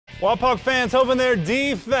Wapak fans hoping their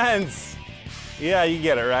defense, yeah, you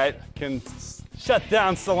get it, right, can shut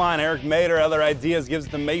down Celina. Eric Mader, other ideas, gives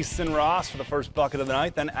to Mason Ross for the first bucket of the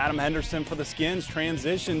night. Then Adam Henderson for the Skins.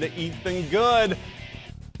 Transition to Ethan Good.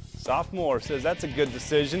 Sophomore says that's a good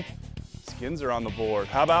decision. Skins are on the board.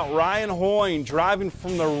 How about Ryan Hoyne driving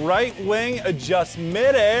from the right wing, adjusts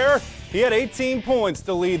midair. He had 18 points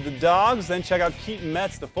to lead the Dogs. Then check out Keaton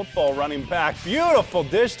Metz, the football running back. Beautiful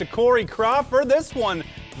dish to Corey Crawford. This one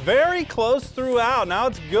very close throughout. Now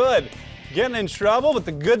it's good. Getting in trouble, but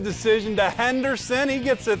the good decision to Henderson. He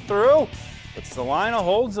gets it through. But Celina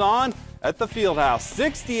holds on at the Fieldhouse.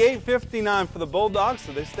 68-59 for the Bulldogs,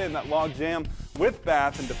 so they stay in that log jam with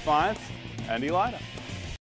Bath and Defiance and Elida.